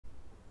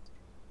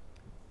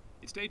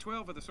It's day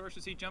 12 of the Source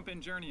to Sea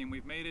Jump-In Journey, and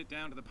we've made it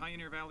down to the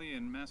Pioneer Valley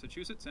in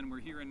Massachusetts, and we're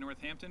here in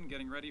Northampton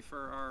getting ready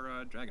for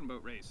our dragon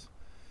boat race.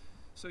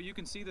 So you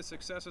can see the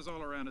successes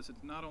all around us.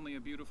 It's not only a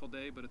beautiful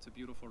day, but it's a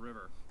beautiful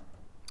river.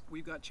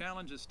 We've got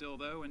challenges still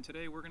though, and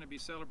today we're going to be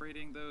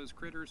celebrating those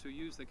critters who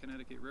use the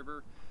Connecticut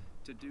River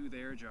to do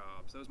their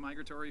jobs. Those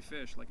migratory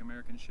fish like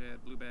American shad,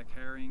 blueback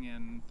herring,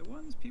 and the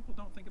ones people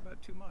don't think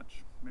about too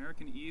much,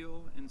 American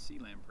eel and sea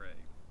lamprey.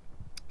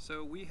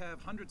 So we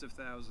have hundreds of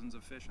thousands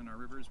of fish in our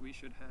rivers. We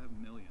should have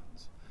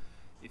millions.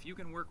 If you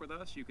can work with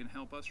us, you can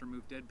help us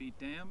remove deadbeat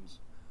dams,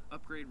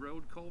 upgrade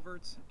road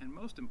culverts, and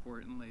most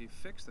importantly,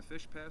 fix the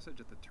fish passage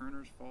at the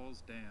Turner's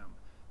Falls Dam.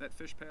 That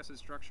fish passage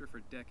structure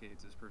for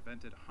decades has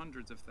prevented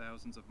hundreds of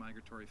thousands of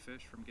migratory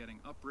fish from getting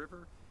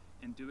upriver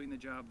and doing the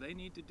job they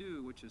need to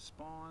do, which is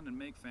spawn and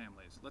make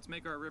families. Let's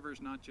make our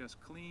rivers not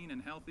just clean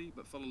and healthy,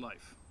 but full of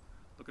life.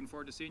 Looking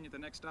forward to seeing you at the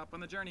next stop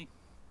on the journey.